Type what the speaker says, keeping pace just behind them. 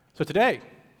So today,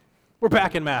 we're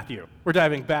back in Matthew. We're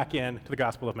diving back into the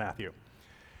Gospel of Matthew.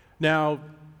 Now,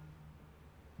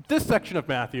 this section of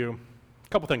Matthew, a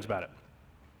couple things about it.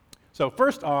 So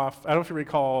first off, I don't know if you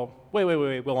recall, way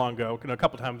long ago, a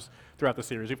couple times throughout the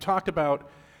series, we've talked about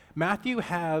Matthew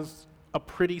has a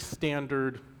pretty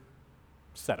standard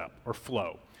setup or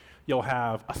flow. You'll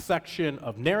have a section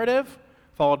of narrative,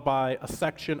 followed by a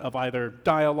section of either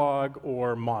dialogue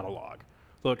or monologue.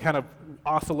 So it kind of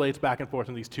oscillates back and forth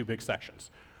in these two big sections.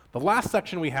 The last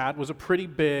section we had was a pretty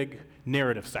big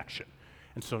narrative section.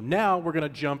 And so now we're going to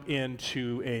jump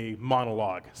into a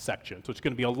monologue section. So it's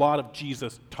going to be a lot of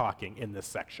Jesus talking in this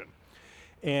section.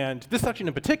 And this section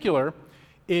in particular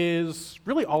is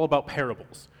really all about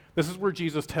parables. This is where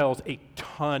Jesus tells a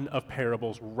ton of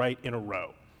parables right in a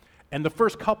row. And the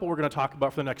first couple we're going to talk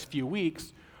about for the next few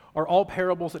weeks are all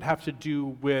parables that have to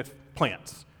do with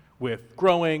plants, with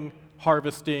growing,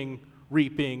 harvesting,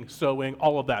 reaping, sowing,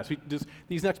 all of that. So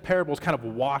these next parables kind of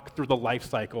walk through the life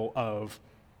cycle of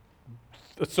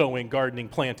sowing, gardening,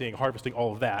 planting, harvesting,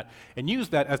 all of that, and use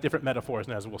that as different metaphors,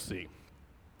 and as we'll see.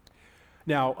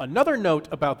 Now, another note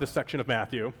about this section of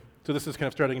Matthew, so this is kind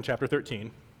of starting in chapter 13,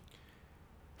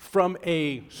 from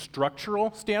a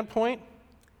structural standpoint,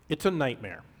 it's a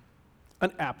nightmare,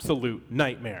 an absolute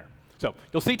nightmare. So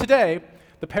you'll see today,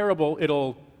 the parable,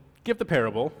 it'll give the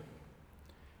parable,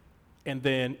 and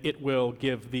then it will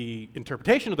give the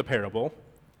interpretation of the parable,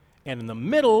 and in the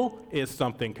middle is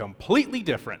something completely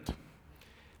different.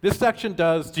 This section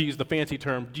does, to use the fancy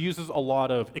term, uses a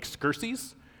lot of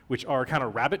excurses, which are kind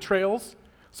of rabbit trails.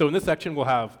 So in this section, we'll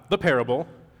have the parable,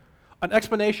 an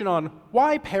explanation on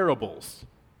why parables,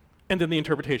 and then the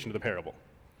interpretation of the parable.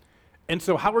 And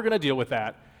so how we're going to deal with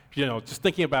that, just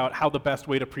thinking about how the best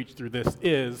way to preach through this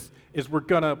is we're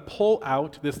going to pull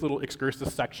out this little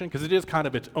excursus section, because it is kind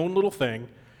of its own little thing.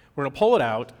 We're going to pull it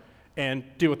out and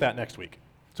deal with that next week.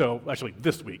 So actually,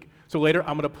 this week. So later,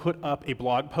 I'm going to put up a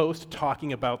blog post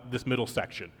talking about this middle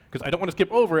section, because I don't want to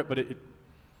skip over it, but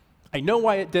I know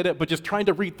why it did it, but just trying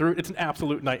to read through it, it's an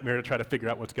absolute nightmare to try to figure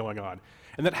out what's going on.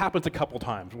 And that happens a couple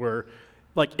times where,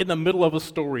 like in the middle of a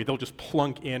story, they'll just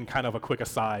plunk in kind of a quick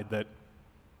aside that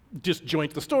just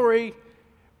joins the story,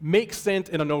 makes sense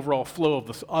in an overall flow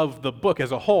of the book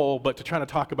as a whole, but to try to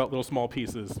talk about little small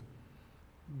pieces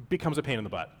becomes a pain in the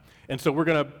butt. And so we're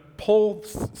going to pull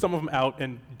some of them out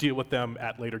and deal with them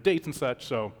at later dates and such.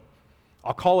 So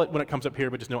I'll call it when it comes up here,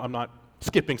 but just know I'm not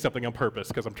skipping something on purpose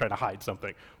because I'm trying to hide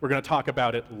something. We're going to talk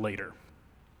about it later.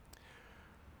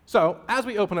 So as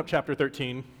we open up chapter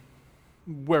 13,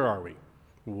 where are we?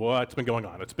 What's been going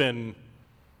on? It's been,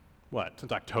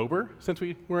 since October since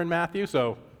we were in Matthew?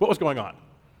 So what was going on?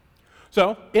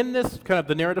 So in this kind of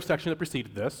the narrative section that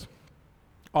preceded this,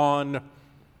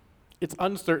 it's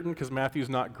uncertain because Matthew's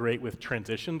not great with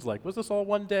transitions, like was this all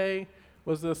one day?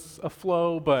 Was this a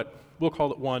flow? But we'll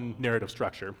call it one narrative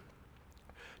structure.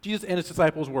 Jesus and his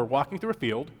disciples were walking through a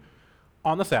field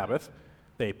on the Sabbath.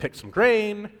 They picked some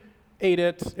grain, ate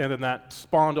it, and then that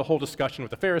spawned a whole discussion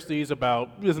with the Pharisees about,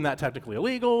 isn't that technically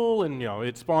illegal? And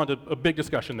it spawned a big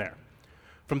discussion there.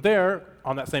 From there,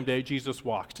 on that same day, Jesus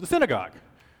walks to the synagogue.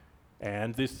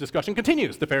 And this discussion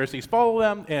continues. The Pharisees follow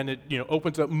them, and it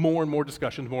opens up more and more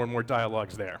discussions, more and more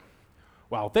dialogues there.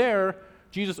 While there,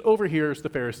 Jesus overhears the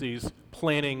Pharisees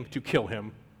planning to kill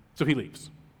him, so he leaves.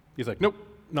 He's like, nope,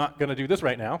 not going to do this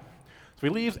right now. So he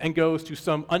leaves and goes to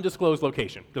some undisclosed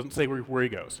location. Doesn't say where he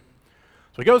goes.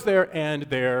 So he goes there, and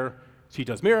there he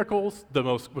does miracles, the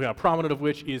most prominent of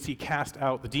which is he cast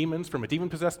out the demons from a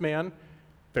demon-possessed man.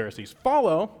 Pharisees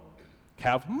follow,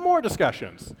 have more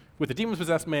discussions. With the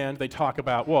demon-possessed man, they talk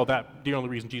about, the only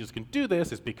reason Jesus can do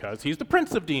this is because he's the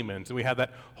prince of demons. And we have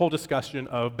that whole discussion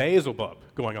of Beelzebub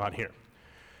going on here.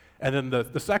 And then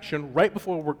the section right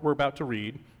before we're about to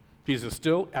read, Jesus is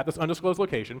still at this undisclosed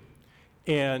location,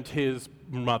 and his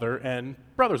mother and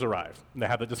brothers arrive. And they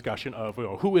have the discussion of,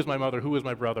 who is my mother, who is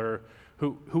my brother,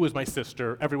 who is my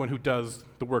sister. Everyone who does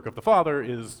the work of the Father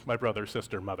is my brother,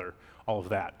 sister, mother, all of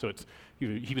that. So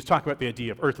he was talking about the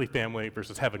idea of earthly family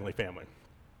versus heavenly family.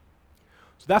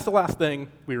 So that's the last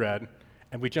thing we read,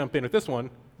 and we jump in with this one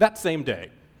that same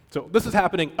day. So this is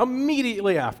happening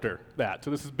immediately after that. So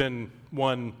this has been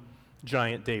one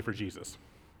giant day for Jesus.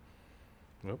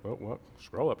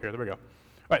 Scroll up here. There we go. All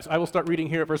right, so I will start reading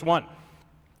here at verse 1.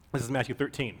 This is Matthew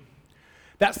 13.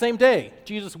 That same day,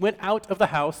 Jesus went out of the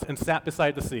house and sat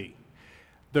beside the sea.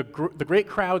 The great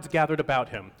crowds gathered about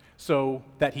him, so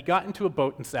that he got into a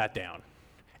boat and sat down.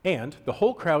 And the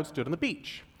whole crowd stood on the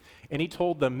beach. And he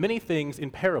told them many things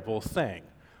in parables, saying,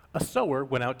 a sower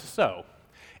went out to sow.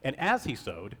 And as he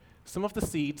sowed, some of the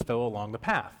seeds fell along the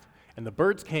path, and the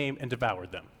birds came and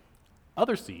devoured them.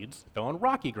 Other seeds fell on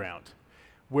rocky ground,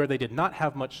 where they did not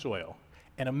have much soil,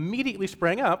 and immediately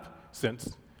sprang up,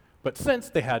 since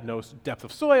they had no depth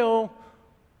of soil,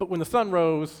 but when the sun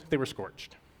rose, they were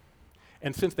scorched.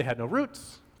 And since they had no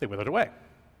roots, they withered away.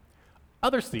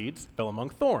 Other seeds fell among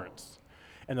thorns,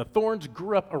 and the thorns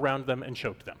grew up around them and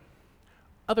choked them.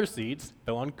 Other seeds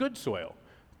fell on good soil,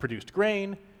 produced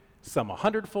grain, some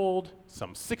 100-fold,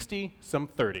 some 60, some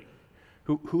 30.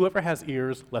 Whoever has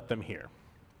ears, let them hear.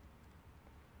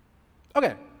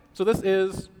 Okay, so this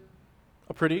is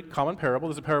a pretty common parable.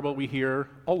 This is a parable we hear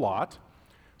a lot.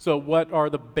 So what are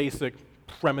the basic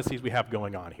premises we have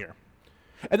going on here?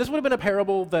 And this would have been a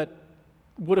parable that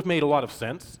would have made a lot of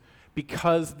sense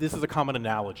because this is a common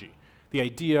analogy. The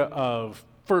idea of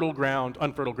fertile ground,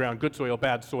 unfertile ground, good soil,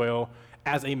 bad soil,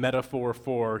 as a metaphor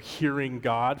for hearing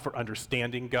God, for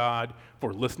understanding God,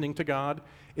 for listening to God,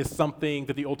 is something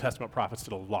that the Old Testament prophets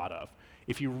did a lot of.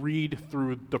 If you read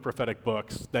through the prophetic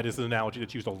books, that is an analogy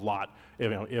that's used a lot.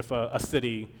 If a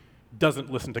city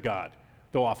doesn't listen to God,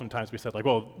 they'll oftentimes be said like,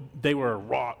 well, they were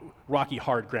rocky,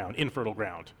 hard ground, infertile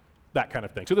ground, that kind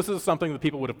of thing. So this is something that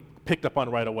people would have picked up on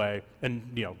right away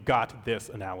and got this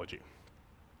analogy.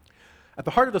 At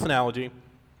the heart of this analogy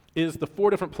is the 4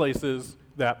 different places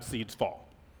that seeds fall.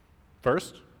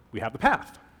 First, we have the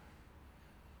path.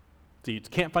 Seeds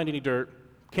can't find any dirt,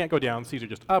 can't go down. Seeds are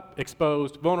just up,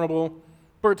 exposed, vulnerable.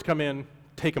 Birds come in,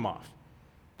 take them off.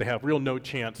 They have no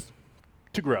chance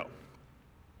to grow.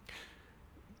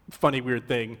 Funny, weird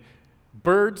thing.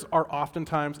 Birds are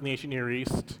oftentimes in the ancient Near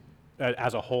East,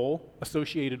 as a whole,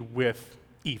 associated with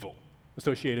evil,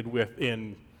 associated with,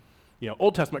 in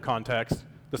Old Testament context,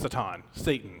 the Satan,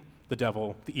 Satan, the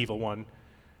devil, the evil one.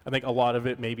 I think a lot of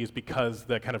it maybe is because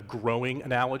the kind of growing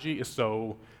analogy is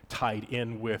so tied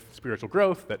in with spiritual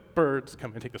growth that birds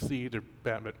come and take the seed or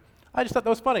bad. But I just thought that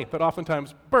was funny, that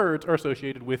oftentimes birds are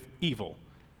associated with evil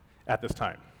at this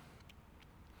time.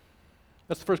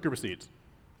 That's the first group of seeds.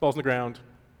 Falls in the ground,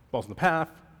 falls in the path,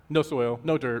 no soil,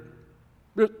 no dirt.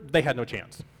 They had no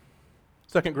chance.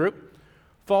 Second group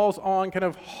falls on kind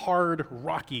of hard,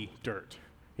 rocky dirt,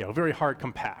 very hard,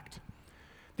 compact.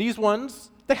 These ones,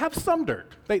 they have some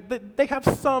dirt. They have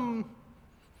some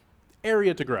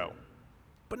area to grow,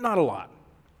 but not a lot.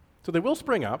 So they will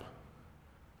spring up,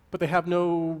 but they have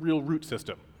no real root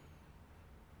system.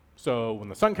 So when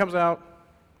the sun comes out,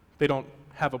 they don't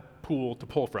have a pool to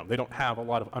pull from. They don't have a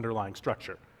lot of underlying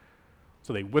structure.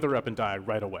 So they wither up and die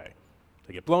right away.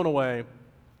 They get blown away.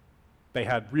 They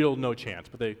had no chance,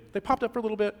 but they popped up for a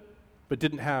little bit, but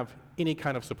didn't have any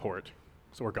kind of support,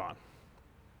 so we're gone.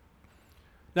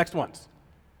 Next ones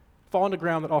fall into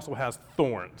ground that also has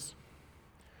thorns.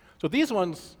 So these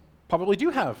ones probably do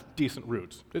have decent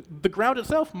roots. The ground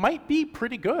itself might be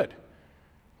pretty good.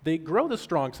 They grow this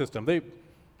strong system.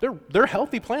 They're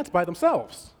healthy plants by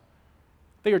themselves.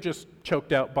 They are just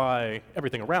choked out by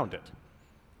everything around it,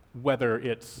 whether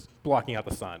it's blocking out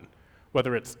the sun,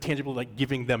 whether it's tangibly like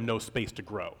giving them no space to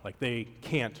grow. Like they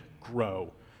can't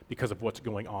grow because of what's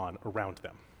going on around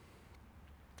them.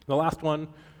 The last one,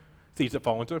 seeds that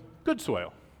fall into good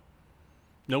soil.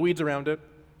 No weeds around it,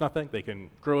 nothing. They can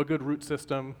grow a good root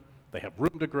system. They have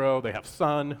room to grow. They have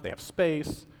sun. They have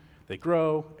space. They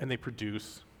grow, and they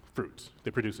produce fruits.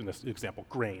 They produce, in this example,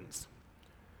 grains.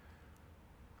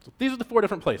 So these are the 4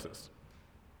 different places.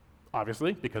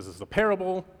 Obviously, because this is a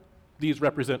parable, these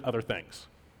represent other things.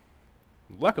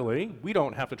 Luckily, we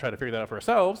don't have to try to figure that out for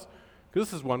ourselves, because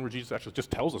this is one where Jesus actually just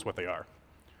tells us what they are.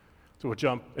 So we'll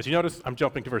jump, as you notice, I'm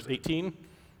jumping to verse 18.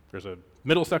 There's a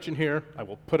middle section here. I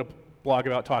will put a blog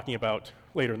talking about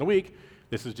later in the week.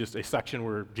 This is just a section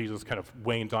where Jesus kind of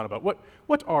wanes on about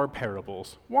what are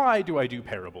parables? Why do I do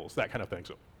parables? That kind of thing.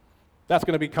 So that's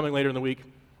going to be coming later in the week.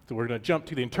 So we're going to jump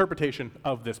to the interpretation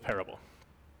of this parable.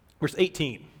 Verse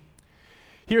 18.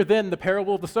 Hear then the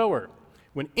parable of the sower.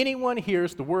 When anyone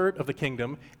hears the word of the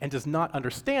kingdom and does not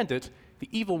understand it, the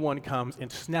evil one comes and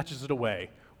snatches it away,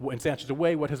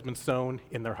 what has been sown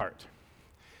in their heart.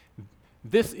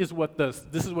 This is what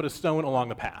is sown along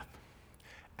the path.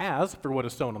 As for what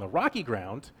is sown on the rocky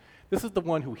ground, this is the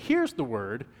one who hears the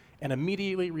word and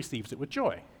immediately receives it with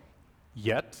joy.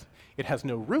 Yet it has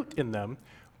no root in them,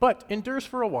 but endures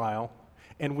for a while,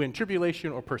 and when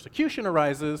tribulation or persecution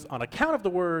arises on account of the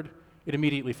word, it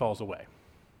immediately falls away.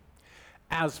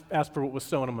 As for what was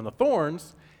sown among the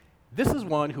thorns, this is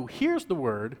one who hears the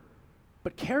word,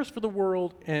 but cares for the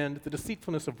world and the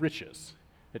deceitfulness of riches.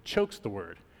 It chokes the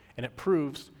word, and it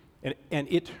proves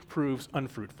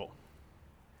unfruitful.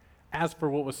 As for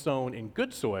what was sown in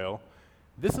good soil,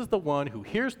 this is the one who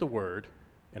hears the word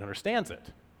and understands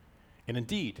it, and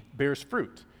indeed bears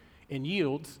fruit, and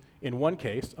yields, in one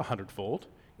case, 100-fold,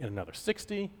 in another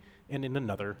 60, and in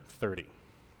another 30.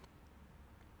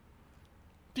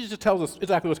 Jesus tells us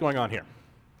exactly what's going on here.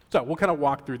 So we'll kind of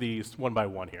walk through these one by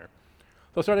one here.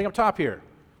 So starting up top here,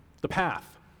 the path.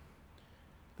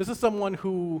 This is someone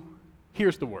who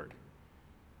hears the word,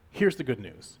 hears the good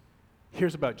news,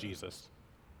 hears about Jesus,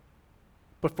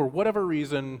 but for whatever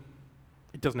reason,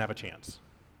 it doesn't have a chance.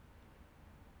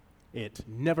 It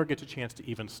never gets a chance to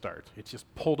even start. It's just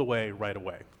pulled away right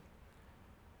away.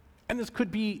 And this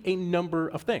could be a number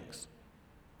of things.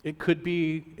 It could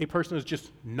be a person who's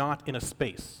just not in a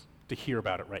space to hear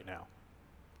about it right now.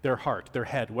 Their heart, their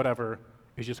head, whatever,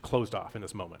 is just closed off in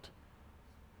this moment.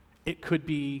 It could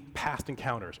be past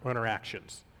encounters or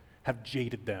interactions have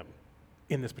jaded them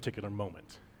in this particular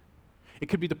moment. It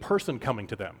could be the person coming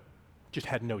to them just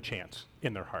had no chance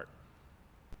in their heart.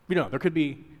 There could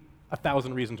be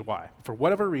 1,000 reasons why. For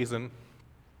whatever reason,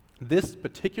 this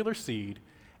particular seed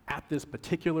at this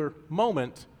particular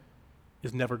moment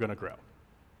is never going to grow.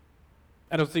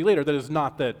 And as we'll see later, that is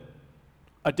not that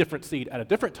a different seed at a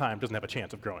different time doesn't have a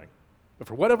chance of growing. But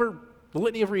for whatever the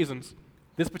litany of reasons,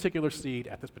 this particular seed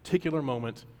at this particular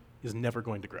moment is never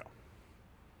going to grow.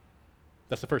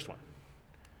 That's the first one.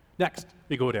 Next,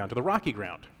 we go down to the rocky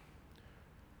ground.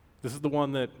 This is the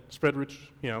one that spread roots,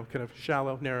 kind of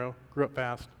shallow, narrow, grew up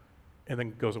fast, and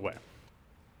then goes away.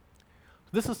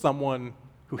 This is someone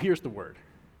who hears the word,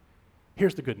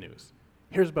 hears the good news,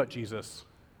 hears about Jesus,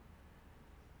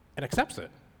 and accepts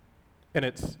it. And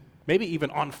it's maybe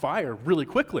even on fire really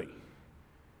quickly,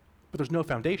 but there's no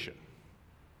foundation.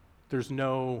 There's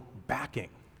no backing.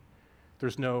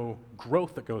 There's no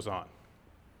growth that goes on.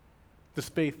 This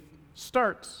faith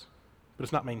starts, but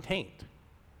it's not maintained.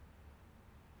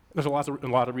 There's a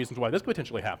lot of reasons why this could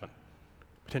potentially happen.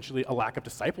 Potentially a lack of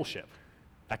discipleship.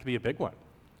 That could be a big one.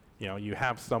 You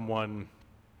have someone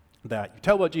that you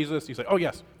tell about Jesus, you say, oh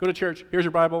yes, go to church, here's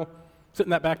your Bible, sit in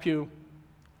that back pew.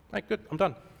 Right, good, I'm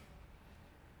done.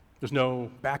 There's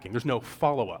no backing, there's no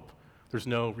follow-up, there's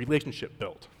no relationship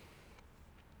built.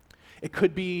 It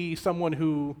could be someone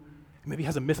who maybe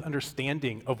has a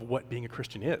misunderstanding of what being a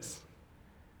Christian is.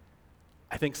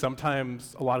 I think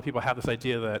sometimes a lot of people have this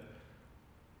idea that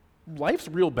life's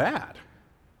real bad,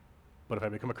 but if I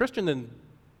become a Christian, then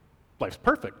life's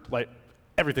perfect. Like,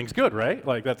 everything's good, right?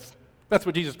 Like, that's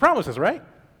what Jesus promises, right?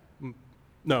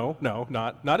 No,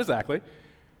 not exactly.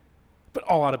 But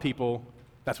a lot of people,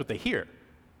 that's what they hear.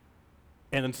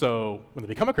 And then so when they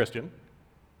become a Christian,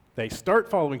 they start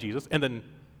following Jesus, and then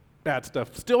bad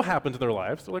stuff still happens in their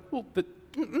lives. They're like, well,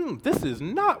 this is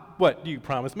not what you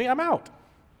promised me. I'm out.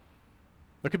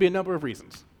 There could be a number of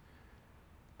reasons.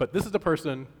 But this is the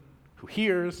person who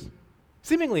hears,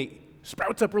 seemingly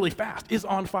sprouts up really fast, is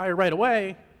on fire right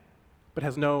away, but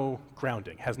has no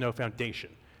grounding, has no foundation,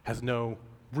 has no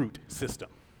root system.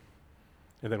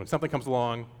 And then when something comes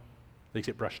along, they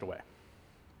get brushed away.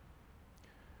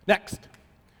 Next,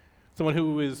 someone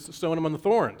who is sown among the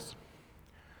thorns.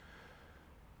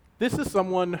 This is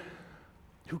someone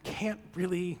who can't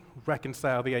really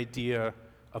reconcile the idea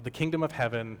of the kingdom of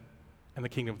heaven and the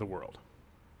kingdom of the world.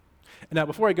 And now,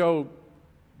 before I go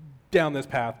down this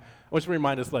path, I want to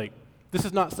remind us, this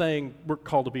is not saying we're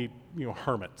called to be,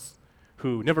 hermits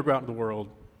who never go out into the world,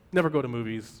 never go to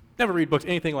movies, never read books,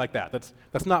 anything like that.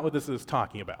 That's not what this is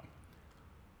talking about.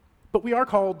 But we are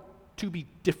called to be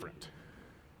different.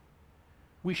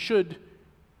 It should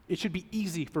be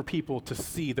easy for people to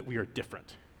see that we are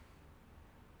different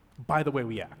by the way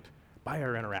we act, by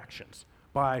our interactions,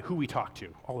 by who we talk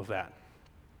to, all of that.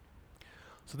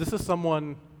 So this is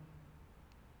someone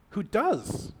who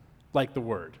does like the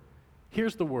word,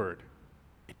 hears the word,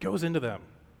 it goes into them,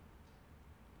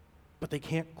 but they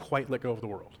can't quite let go of the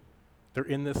world. They're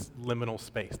in this liminal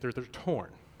space. They're torn.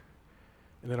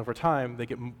 And then over time, they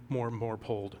get more and more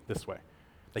pulled this way.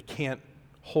 They can't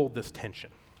hold this tension.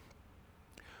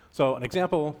 So an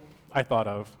example I thought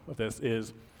of this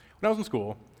is when I was in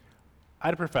school, I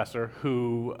had a professor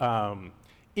who,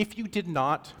 if you did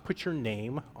not put your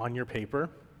name on your paper,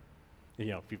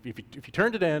 if you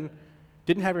turned it in,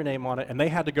 didn't have your name on it, and they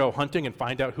had to go hunting and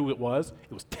find out who it was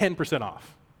 10%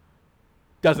 off.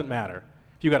 Doesn't matter.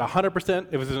 If you got 100%,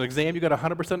 if it was an exam, you got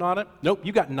 100% on it, nope,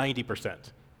 you got 90%,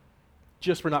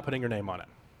 just for not putting your name on it.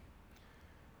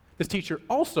 This teacher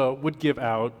also would give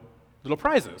out little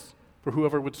prizes for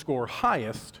whoever would score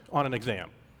highest on an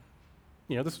exam.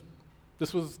 This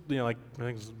was, I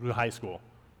think it was high school,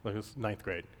 it was 9th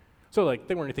grade. So,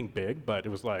 they weren't anything big, but it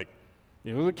was a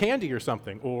candy or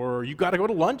something, or you got to go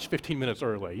to lunch 15 minutes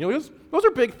early. Those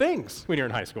are big things when you're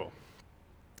in high school.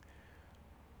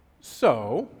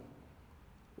 So,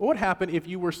 what would happen if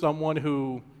you were someone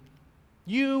who,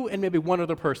 you and maybe one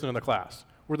other person in the class,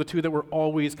 were the two that were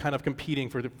always kind of competing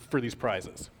for these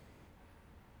prizes.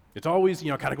 It's always,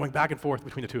 kind of going back and forth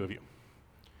between the two of you.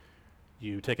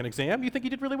 You take an exam, you think you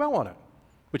did really well on it.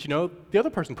 But the other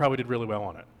person probably did really well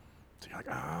on it. So you're like,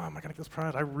 am I going to get this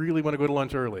prize? I really want to go to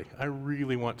lunch early. I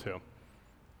really want to.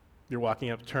 You're walking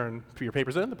up to turn your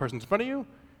papers in, the person's in front of you,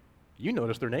 you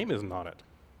notice their name isn't on it.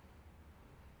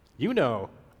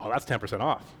 That's 10%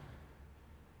 off.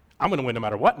 I'm going to win no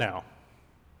matter what now.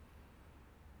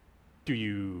 Do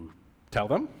you tell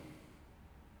them?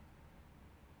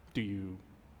 Do you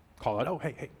call out,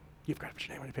 hey, you've got to put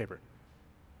your name on your paper,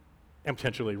 and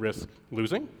potentially risk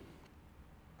losing?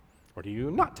 Or do you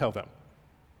not tell them?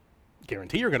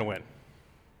 Guarantee you're going to win.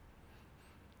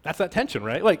 That's that tension,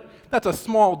 right? Like, that's a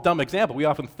small, dumb example. We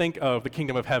often think of the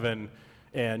kingdom of heaven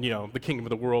and, the kingdom of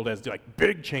the world as like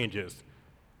big changes,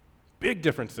 big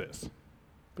differences.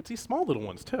 But these small little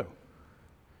ones too.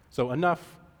 So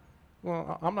enough,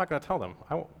 I'm not going to tell them.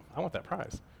 I want that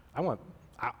prize. I want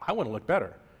to look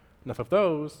better. Enough of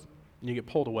those, and you get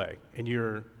pulled away, and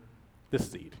you're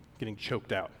this seed getting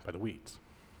choked out by the weeds.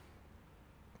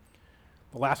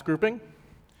 The last grouping,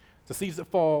 the seeds that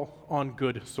fall on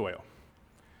good soil.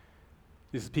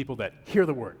 These are people that hear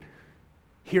the word,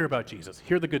 hear about Jesus,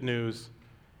 hear the good news.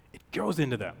 It goes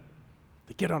into them.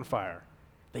 They get on fire.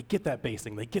 They get that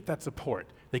basing. They get that support.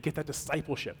 They get that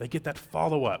discipleship. They get that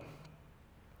follow-up.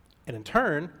 And in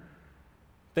turn,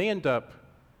 they end up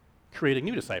creating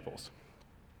new disciples.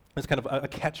 It's kind of a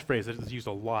catchphrase that is used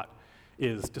a lot,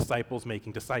 is disciples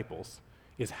making disciples,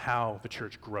 is how the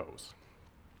church grows.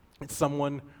 It's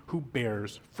someone who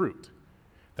bears fruit.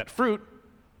 That fruit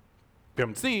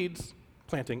becomes seeds,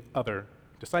 planting other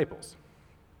disciples.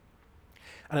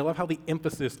 And I love how the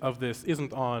emphasis of this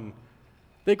isn't on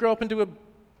they grow up into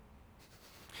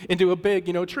a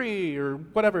big, tree or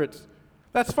whatever.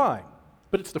 That's fine,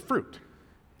 but it's the fruit.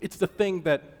 It's the thing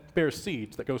that bears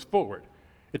seeds that goes forward.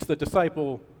 It's the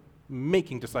disciple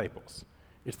making disciples.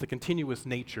 It's the continuous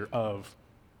nature of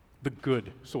the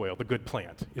good soil, the good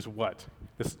plant, is what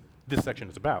this section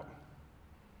is about.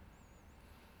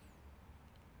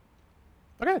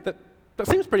 Okay, that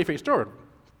seems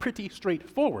pretty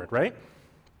straightforward, right?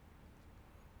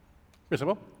 Very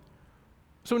simple.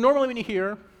 So normally when you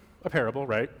hear a parable,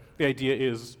 right, the idea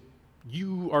is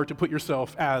you are to put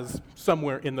yourself as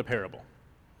somewhere in the parable.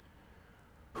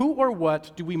 Who or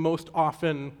what do we most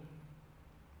often,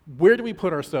 where do we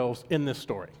put ourselves in this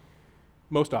story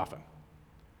most often?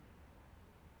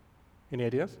 Any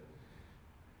ideas?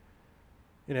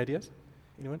 Any ideas?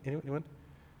 Anyone?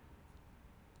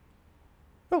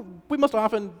 Well, we most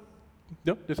often,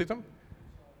 no, did you say something?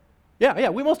 Yeah,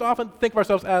 we most often think of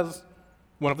ourselves as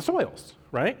one of the soils,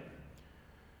 right?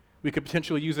 We could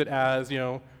potentially use it as,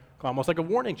 almost like a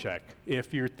warning check.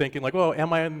 If you're thinking like,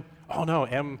 am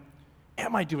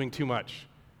I doing too much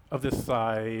of this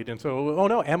side? And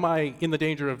so, am I in the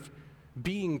danger of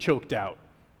being choked out,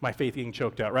 my faith being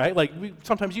choked out, right? Like, we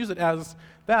sometimes use it as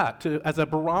that, as a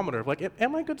barometer of like,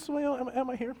 am I good soil? Am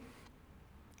I here?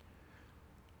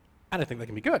 And I think that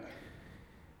can be good.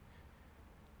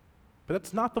 But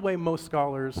that's not the way most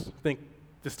scholars think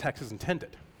this text is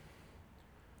intended.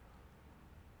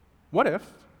 What if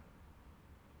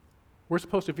we're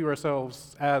supposed to view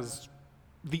ourselves as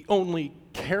the only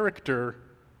character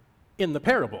in the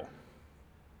parable,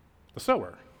 the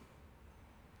sower?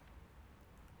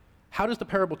 How does the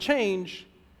parable change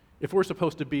if we're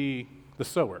supposed to be the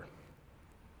sower?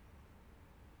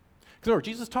 Because remember,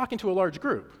 Jesus is talking to a large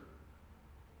group.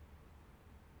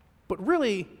 But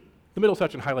really, the middle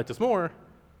section highlights this more.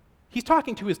 He's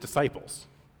talking to his disciples.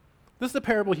 This is a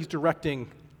parable he's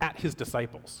directing at his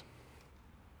disciples.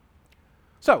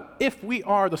 So, if we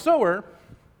are the sower,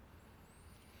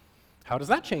 how does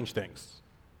that change things?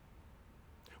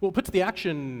 Well, it puts the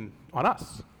action on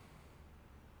us.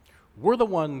 We're the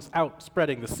ones out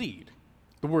spreading the seed,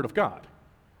 the Word of God.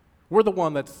 We're the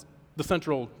one that's the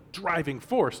central driving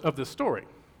force of this story.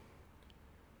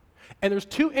 And there's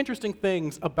two interesting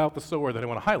things about the sower that I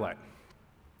want to highlight.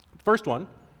 The first one,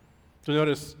 so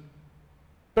notice,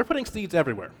 they're putting seeds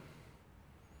everywhere.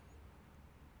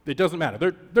 It doesn't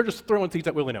matter. They're just throwing seeds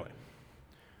at willy-nilly.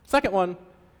 Second one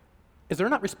is they're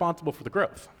not responsible for the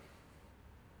growth.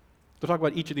 So talk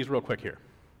about each of these real quick here.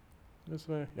 This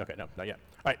way? Okay, no, not yet.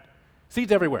 All right,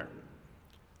 seeds everywhere.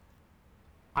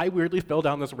 I weirdly fell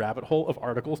down this rabbit hole of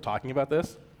articles talking about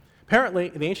this. Apparently,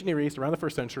 in the ancient Near East, around the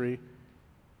 1st century,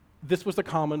 this was the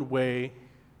common way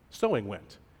sowing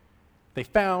went. They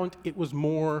found it was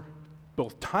more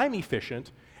both time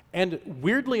efficient and,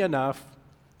 weirdly enough,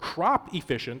 crop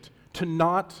efficient to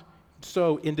not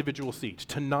sow individual seeds,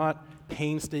 to not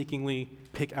painstakingly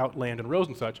pick out land and rows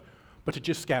and such, but to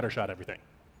just scattershot everything.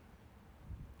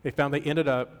 They found they ended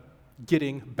up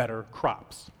getting better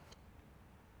crops,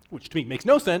 which to me makes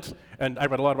no sense, and I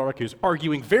read a lot of articles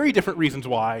arguing very different reasons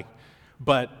why,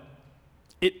 but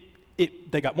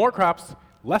they got more crops,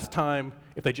 less time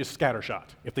if they just scattershot,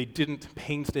 if they didn't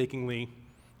painstakingly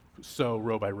sow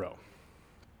row by row.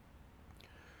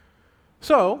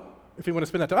 So, if we want to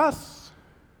spin that to us,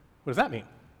 what does that mean?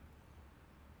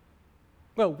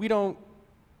 Well, we don't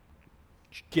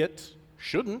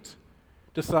shouldn't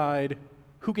decide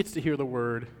who gets to hear the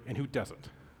word and who doesn't.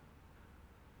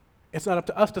 It's not up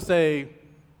to us to say,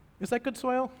 is that good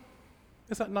soil?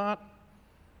 Is that not?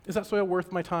 Is that soil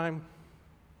worth my time?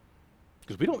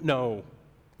 Because we don't know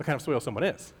what kind of soil someone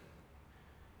is.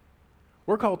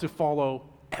 We're called to follow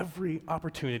every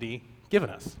opportunity given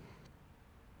us.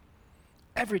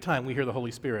 Every time we hear the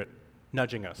Holy Spirit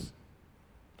nudging us,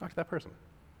 talk to that person.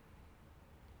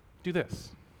 Do this.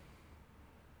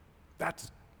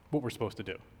 That's what we're supposed to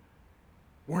do.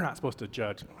 We're not supposed to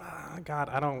judge, God,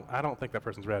 I don't think that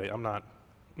person's ready.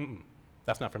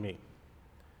 That's not for me.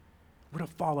 We're to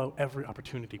follow every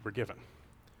opportunity we're given.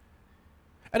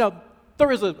 And now,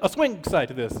 there is a swing side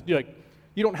to this. You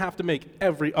don't have to make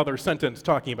every other sentence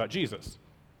talking about Jesus.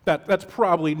 That's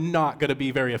probably not going to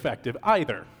be very effective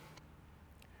either.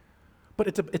 But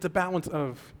it's a balance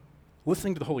of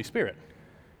listening to the Holy Spirit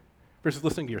versus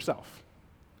listening to yourself.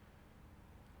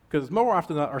 Because more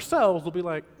often than not, ourselves will be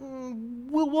like,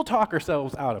 we'll talk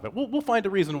ourselves out of it. We'll find a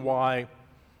reason why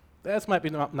this might be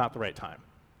not the right time.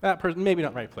 That person maybe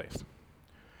not the right place.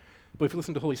 But if you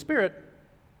listen to the Holy Spirit,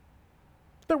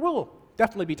 there will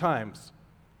definitely be times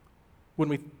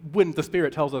when the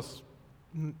Spirit tells us,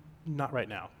 not right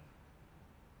now.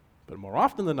 But more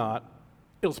often than not,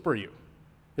 it'll spur you.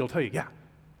 It'll tell you, yeah,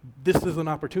 this is an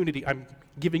opportunity I'm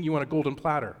giving you on a golden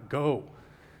platter. Go.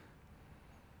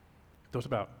 It's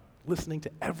about listening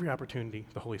to every opportunity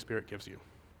the Holy Spirit gives you.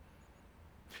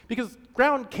 Because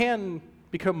ground can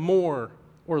become more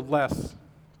or less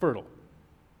fertile,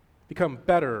 become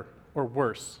better or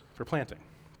worse for planting.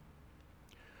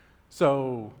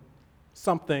 So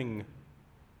something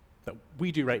that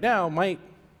we do right now might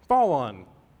fall on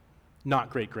not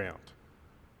great ground.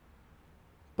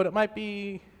 But it might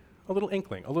be a little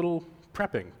inkling, a little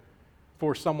prepping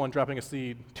for someone dropping a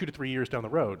seed 2 to 3 years down the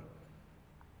road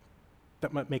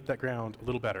that might make that ground a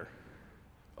little better,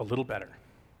 a little better.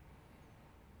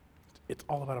 It's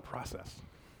all about a process.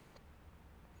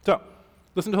 So,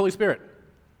 listen to the Holy Spirit.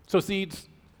 Sow seeds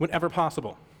whenever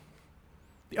possible.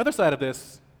 The other side of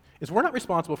this is we're not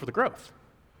responsible for the growth.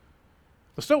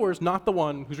 The sower is not the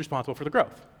one who's responsible for the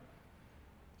growth.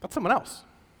 That's someone else.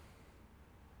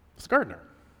 It's the gardener.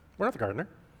 We're not the gardener.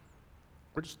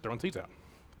 We're just throwing seeds out.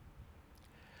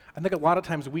 I think a lot of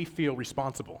times we feel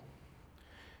responsible.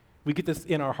 We get this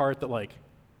in our heart that,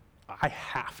 I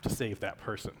have to save that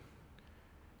person.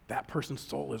 That person's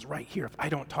soul is right here. If I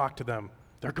don't talk to them,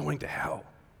 they're going to hell.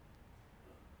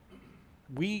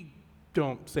 We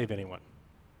don't save anyone.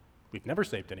 We've never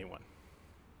saved anyone.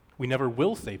 We never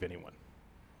will save anyone.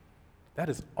 That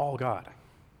is all God.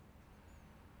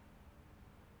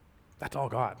 That's all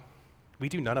God. We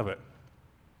do none of it.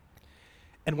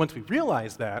 And once we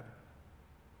realize that,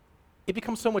 it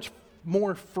becomes so much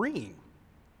more freeing.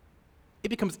 It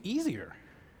becomes easier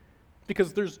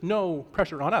because there's no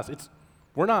pressure on us.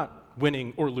 We're not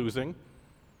winning or losing.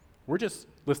 We're just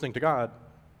listening to God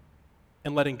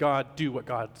and letting God do what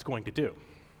God's going to do.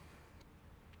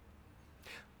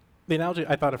 The analogy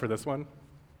I thought of for this one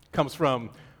comes from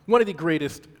one of the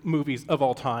greatest movies of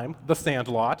all time, The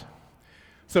Sandlot.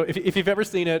 So if you've ever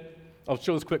seen it, I'll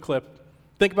show this quick clip.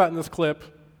 Think about in this clip,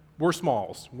 we're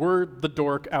Smalls. We're the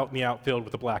dork out in the outfield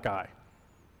with a black eye.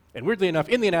 And weirdly enough,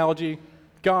 in the analogy,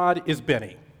 God is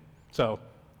Benny. So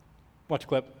watch the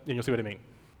clip, and you'll see what I mean.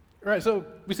 All right, so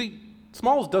we see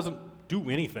Smalls doesn't do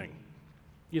anything.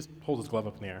 He just holds his glove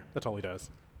up in the air. That's all he does.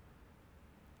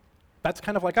 That's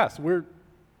kind of like us.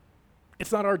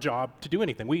 It's not our job to do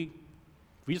anything. We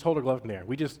just hold our glove in the air.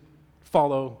 We just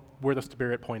follow where the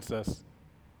Spirit points us,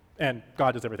 and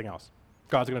God does everything else.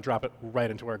 God's going to drop it right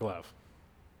into our glove.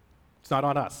 It's not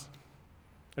on us.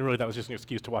 And really, that was just an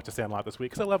excuse to watch The Sandlot this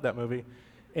week, because I love that movie,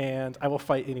 and I will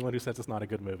fight anyone who says it's not a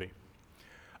good movie.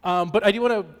 But I do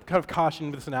want to kind of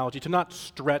caution with this analogy to not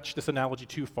stretch this analogy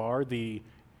too far,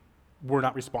 we're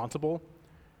not responsible.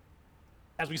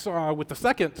 As we saw with the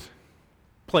second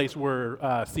place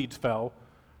where seeds fell,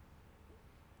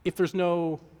 if there's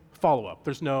no follow-up,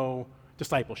 there's no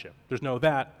discipleship, there's no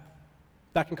that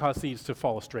can cause seeds to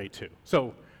fall astray too.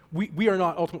 So we are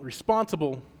not ultimately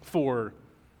responsible for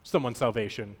someone's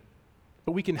salvation,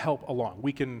 but we can help along.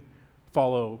 We can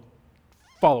follow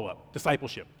follow-up,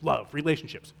 discipleship, love,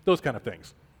 relationships, those kind of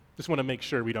things. Just want to make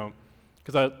sure we don't,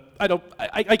 because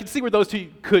I can see where those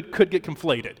two could get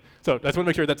conflated. So I just want to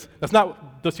make sure that's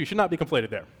not, those two should not be conflated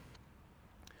there.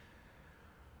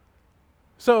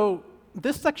 So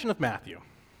this section of Matthew,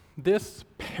 this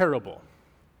parable,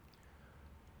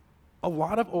 a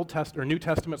lot of Old Testament or New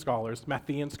Testament scholars,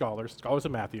 Matthean scholars, scholars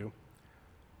of Matthew,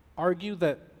 argue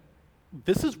that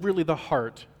this is really the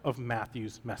heart of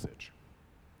Matthew's message.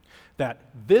 That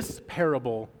this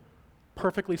parable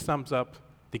perfectly sums up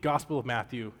the Gospel of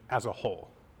Matthew as a whole.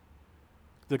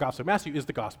 The Gospel of Matthew is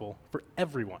the gospel for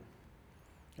everyone.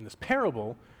 And this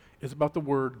parable is about the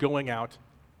word going out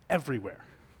everywhere.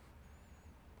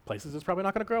 Places it's probably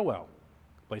not going to grow well.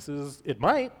 Places it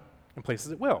might, and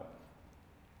places it will.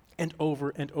 And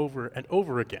over and over and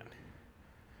over again.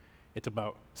 It's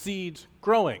about seeds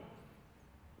growing,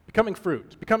 becoming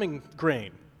fruit, becoming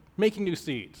grain, making new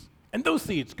seeds, and those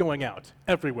seeds going out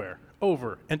everywhere,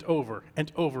 over and over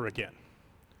and over again.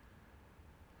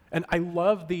 And I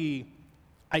love the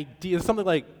idea, something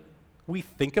like we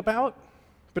think about,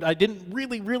 but I didn't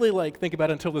really think about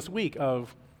it until this week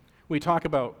of, we talk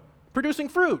about producing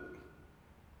fruit.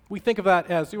 We think of that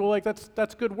as, well, like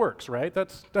that's good works, right?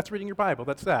 That's reading your Bible,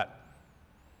 that's that.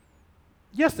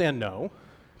 Yes and no,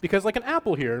 because like an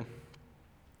apple here,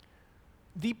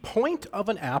 the point of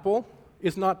an apple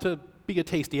is not to be a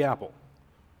tasty apple.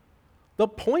 The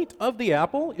point of the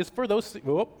apple is for those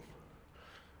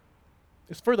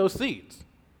seeds.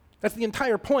 That's the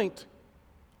entire point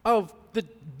of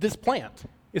this plant,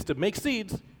 is to make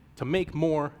seeds to make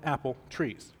more apple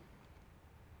trees.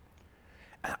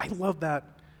 And I love that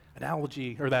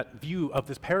analogy or that view of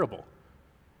this parable.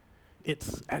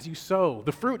 It's as you sow,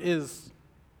 the fruit is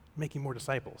making more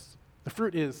disciples. The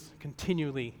fruit is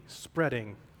continually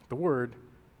spreading the word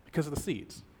because of the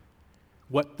seeds.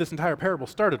 What this entire parable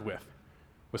started with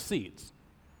was seeds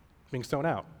being sown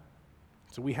out.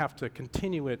 So we have to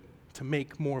continue it to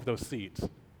make more of those seeds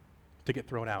to get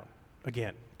thrown out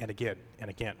again and again and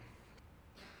again.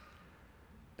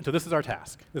 And so this is our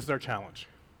task. This is our challenge.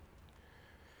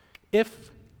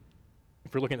 If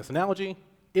we're looking at this analogy,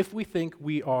 if we think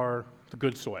we are the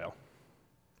good soil,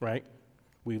 right?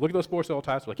 We look at those 4 soil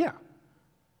types, we're like, yeah,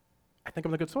 I think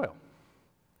I'm the good soil.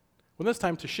 Well, then it's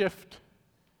time to shift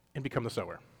and become the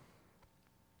sower.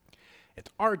 It's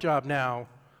our job now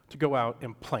to go out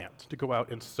and plant, to go out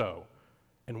and sow,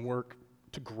 and work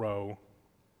to grow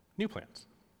new plants.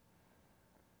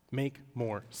 Make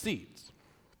more seeds.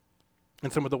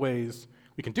 And some of the ways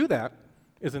we can do that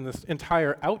is in this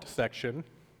entire out section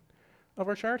of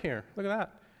our chart here. Look at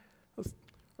that. Those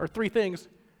are 3 things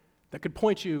that could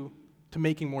point you to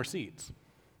making more seeds,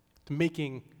 to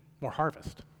making more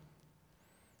harvest.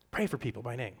 Pray for people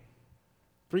by name.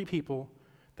 3 people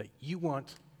that you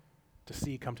want to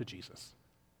see come to Jesus.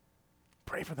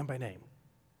 Pray for them by name.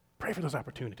 Pray for those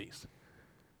opportunities.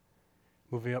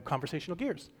 Moving up conversational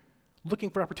gears. Looking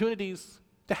for opportunities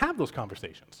to have those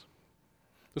conversations.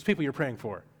 Those people you're praying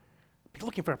for. Be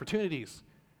looking for opportunities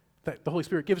that the Holy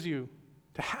Spirit gives you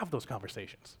to have those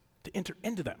conversations, to enter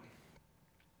into them.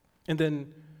 And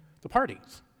then the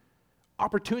parties.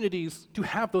 Opportunities to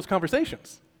have those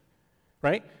conversations,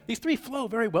 right? These 3 flow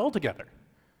very well together.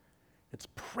 It's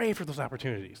pray for those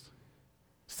opportunities.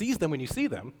 Seize them when you see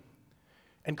them,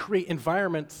 and create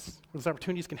environments where those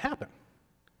opportunities can happen.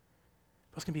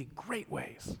 Those can be great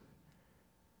ways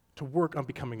to work on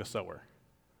becoming the sower.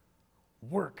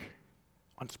 Work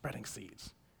on spreading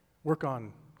seeds. Work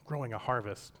on growing a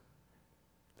harvest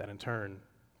that in turn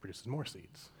produces more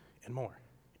seeds and more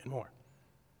and more.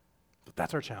 But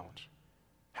that's our challenge.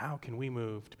 How can we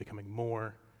move to becoming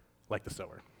more like the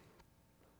sower?